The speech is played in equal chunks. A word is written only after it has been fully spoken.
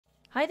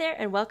Hi there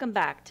and welcome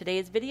back.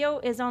 Today's video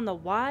is on the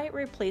Y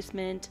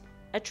replacement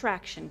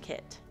attraction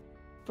kit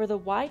for the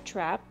Y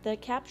trap that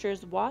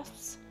captures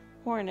wasps,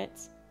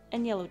 hornets,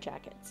 and yellow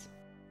jackets.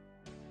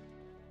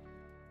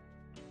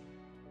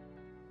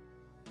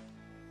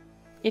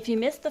 If you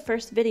missed the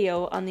first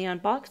video on the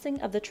unboxing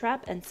of the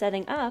trap and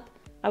setting up,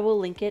 I will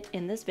link it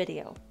in this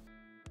video.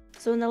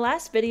 So in the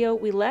last video,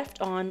 we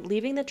left on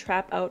leaving the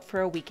trap out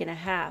for a week and a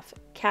half,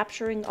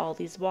 capturing all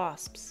these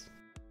wasps.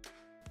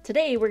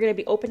 Today we're going to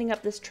be opening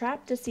up this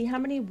trap to see how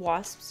many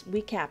wasps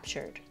we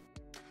captured,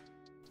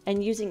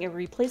 and using a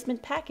replacement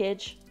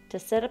package to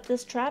set up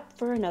this trap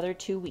for another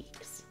 2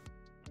 weeks.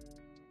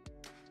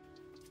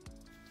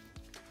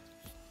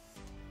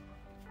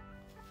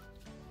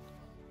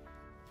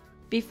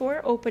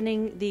 Before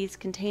opening these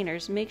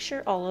containers, make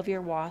sure all of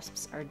your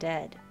wasps are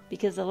dead,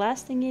 because the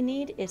last thing you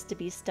need is to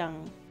be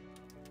stung.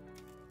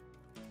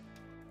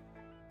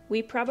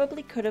 We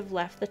probably could have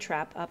left the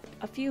trap up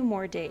a few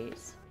more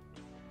days,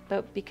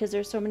 but because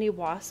there's so many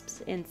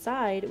wasps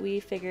inside, we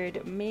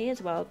figured may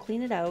as well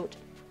clean it out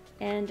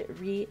and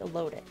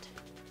reload it.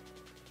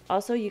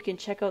 Also, you can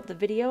check out the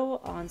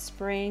video on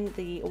spraying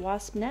the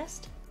wasp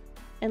nest,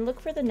 and look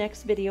for the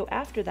next video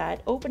after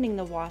that opening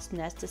the wasp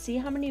nest to see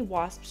how many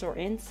wasps are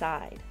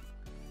inside.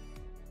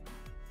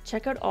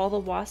 Check out all the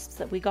wasps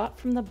that we got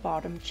from the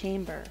bottom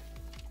chamber.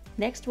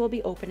 Next, we'll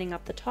be opening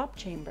up the top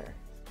chamber.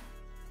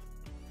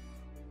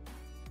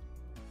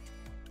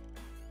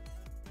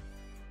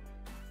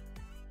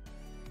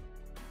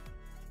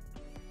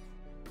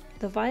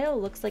 The vial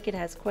looks like it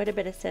has quite a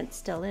bit of scent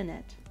still in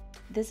it.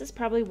 This is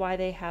probably why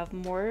they have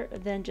more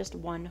than just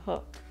one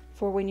hook.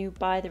 For when you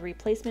buy the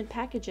replacement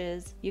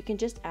packages, you can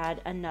just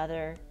add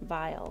another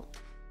vial.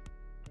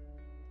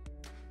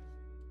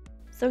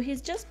 So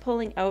he's just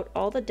pulling out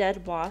all the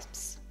dead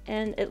wasps,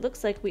 and it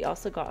looks like we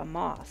also got a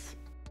moth.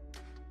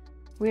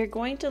 We are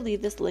going to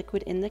leave this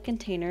liquid in the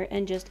container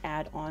and just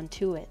add on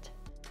to it,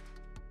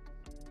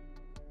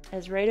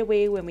 as right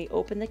away when we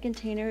open the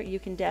container, you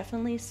can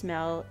definitely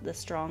smell the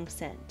strong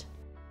scent.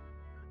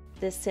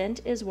 This scent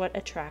is what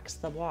attracts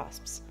the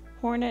wasps,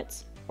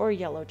 hornets, or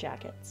yellow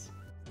jackets.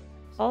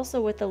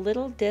 Also, with the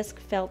little disc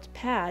felt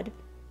pad,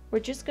 we're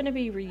just going to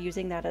be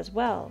reusing that as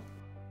well,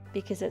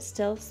 because it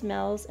still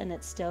smells and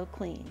it's still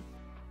clean.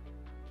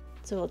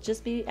 So we'll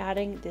just be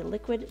adding the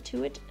liquid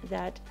to it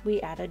that we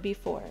added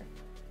before.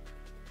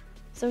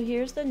 So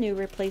here's the new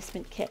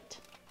replacement kit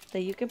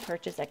that you can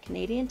purchase at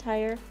Canadian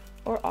Tire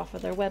or off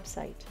of their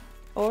website,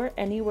 or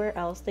anywhere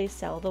else they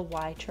sell the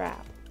Y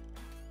trap.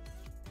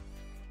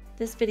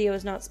 This video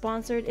is not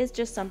sponsored, it's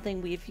just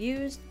something we've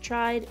used,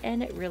 tried,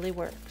 and it really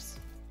works.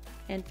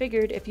 And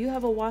figured if you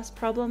have a wasp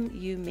problem,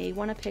 you may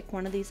want to pick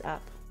one of these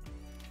up.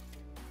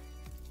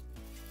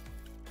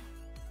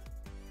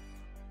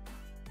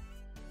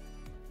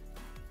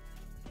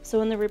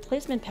 So in the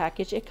replacement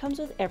package, it comes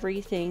with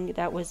everything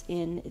that was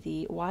in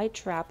the Y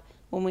trap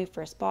when we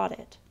first bought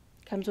it.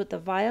 It comes with the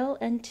vial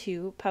and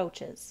 2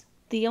 pouches.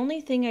 The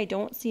only thing I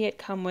don't see it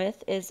come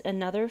with is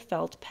another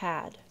felt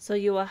pad, so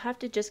you will have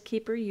to just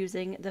keep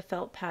reusing the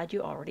felt pad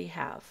you already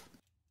have.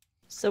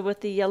 So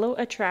with the yellow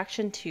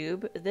attraction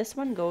tube, this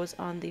one goes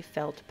on the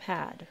felt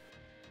pad.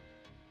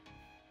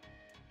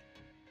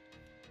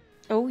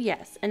 Oh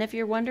yes, and if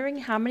you're wondering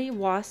how many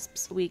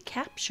wasps we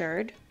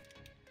captured,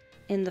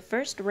 in the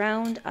first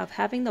round of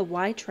having the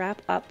Y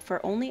trap up for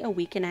only a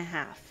week and a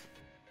half,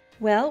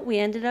 well, we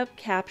ended up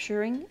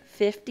capturing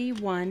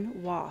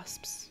 51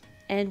 wasps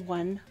and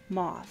 1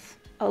 moth,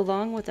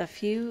 along with a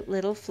few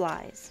little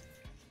flies.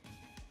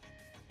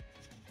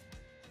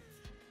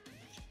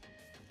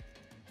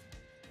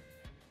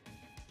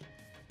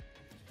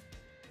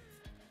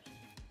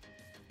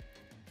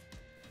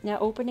 Now,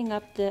 opening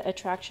up the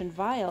attraction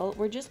vial,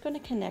 we're just going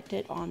to connect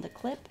it on the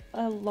clip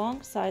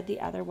alongside the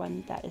other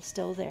one that is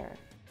still there.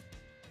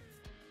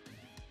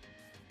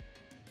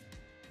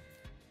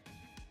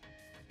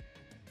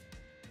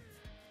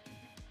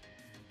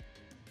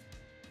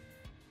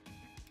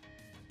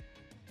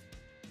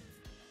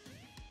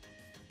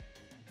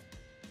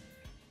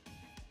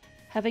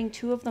 Having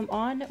 2 of them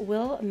on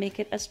will make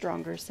it a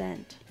stronger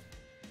scent.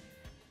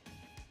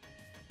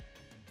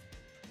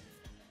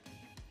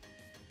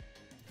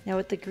 Now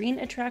with the green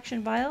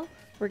attraction vial,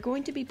 we're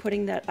going to be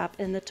putting that up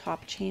in the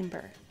top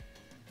chamber,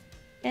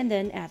 and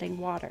then adding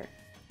water.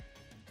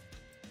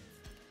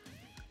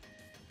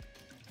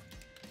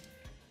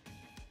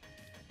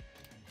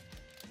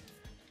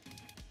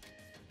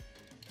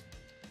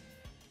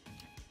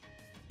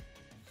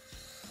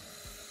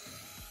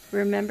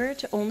 Remember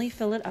to only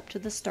fill it up to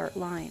the start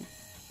line.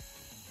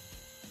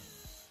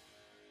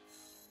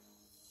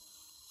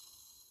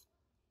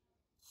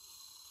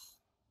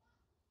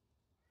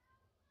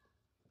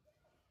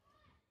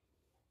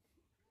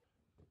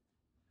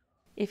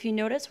 If you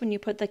notice when you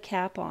put the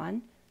cap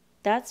on,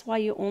 that's why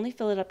you only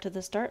fill it up to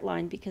the start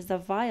line, because the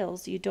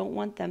vials, you don't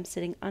want them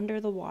sitting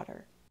under the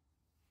water.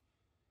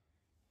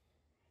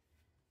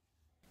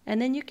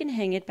 And then you can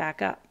hang it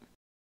back up.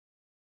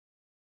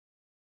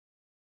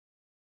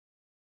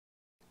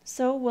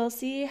 So we'll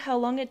see how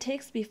long it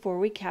takes before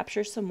we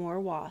capture some more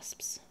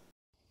wasps.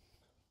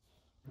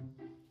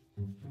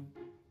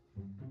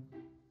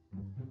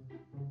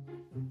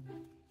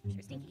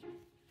 Sure stinky.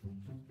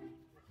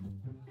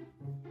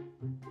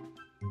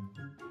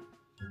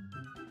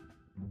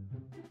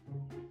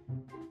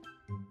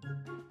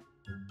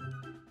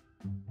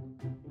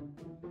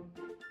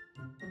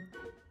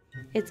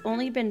 It's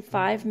only been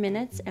 5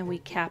 minutes and we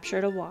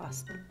captured a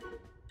wasp.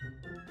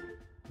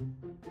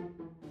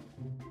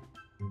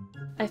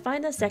 I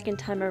find the second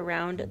time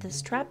around this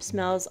trap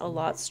smells a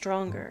lot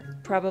stronger,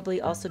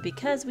 probably also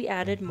because we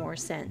added more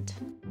scent.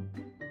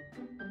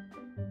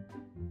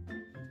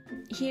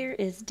 Here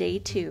is day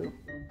 2.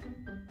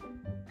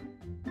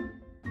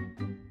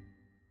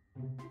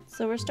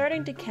 So we're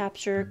starting to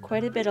capture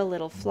quite a bit of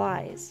little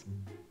flies.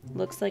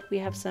 Looks like we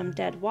have some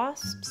dead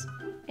wasps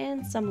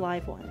and some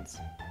live ones.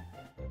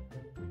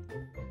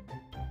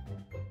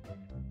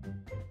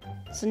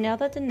 So now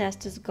that the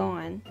nest is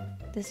gone,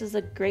 this is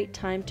a great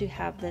time to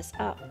have this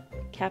up,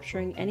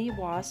 capturing any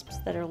wasps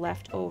that are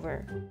left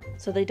over,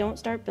 so they don't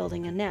start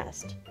building a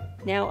nest.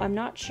 Now I'm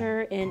not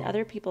sure in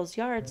other people's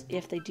yards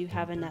if they do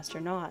have a nest or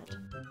not,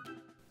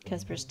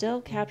 because we're still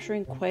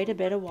capturing quite a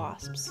bit of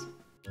wasps.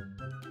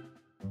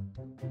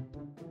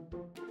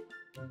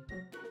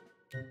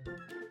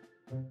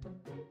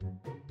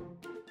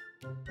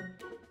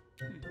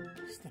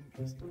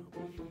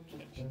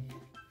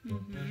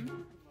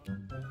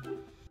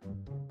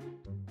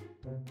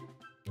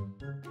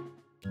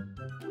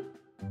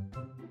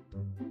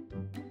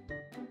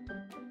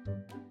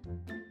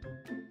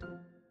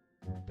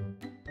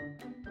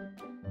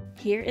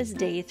 Here is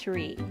day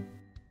 3.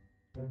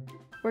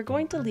 We're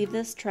going to leave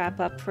this trap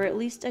up for at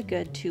least a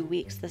good 2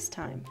 weeks this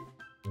time.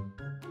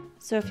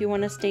 So if you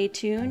want to stay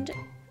tuned,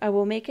 I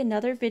will make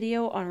another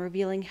video on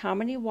revealing how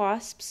many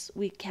wasps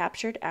we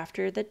captured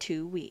after the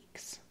 2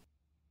 weeks.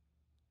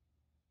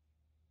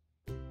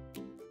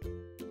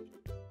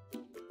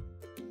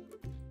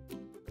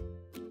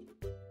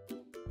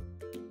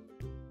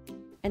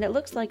 And it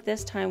looks like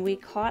this time we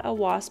caught a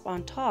wasp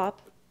on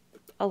top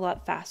a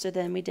lot faster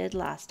than we did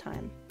last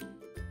time.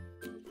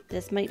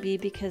 This might be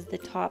because the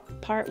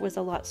top part was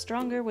a lot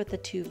stronger with the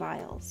 2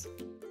 vials.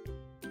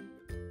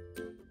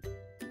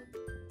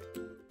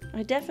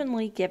 I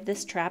definitely give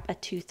this trap a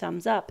 2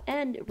 thumbs up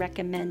and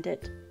recommend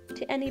it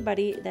to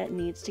anybody that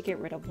needs to get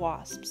rid of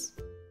wasps.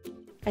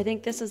 I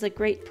think this is a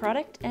great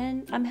product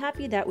and I'm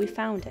happy that we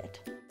found it.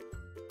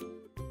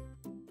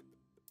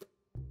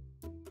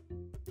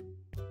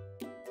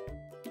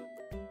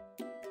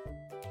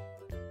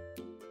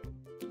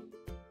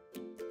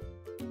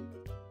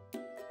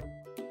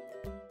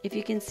 If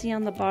you can see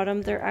on the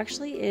bottom, there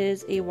actually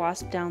is a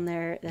wasp down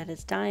there that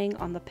is dying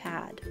on the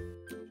pad.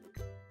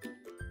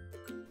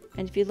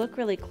 And if you look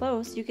really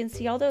close, you can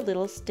see all their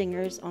little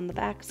stingers on the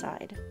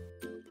backside.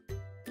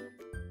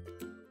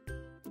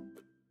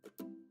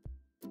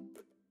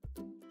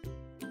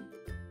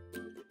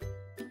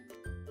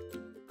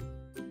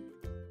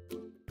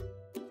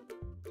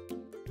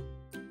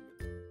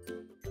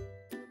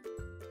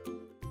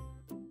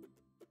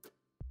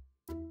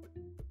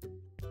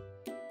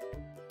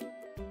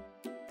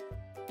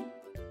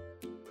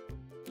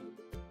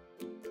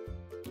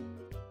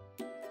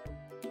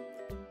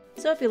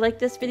 So if you like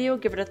this video,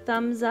 give it a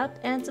thumbs up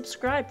and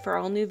subscribe for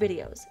all new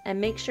videos.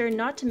 And make sure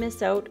not to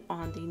miss out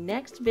on the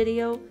next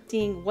video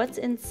seeing what's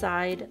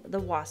inside the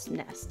wasp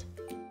nest.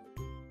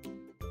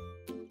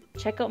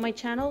 Check out my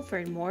channel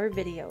for more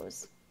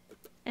videos.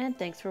 And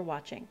thanks for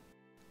watching.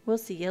 We'll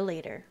see you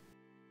later.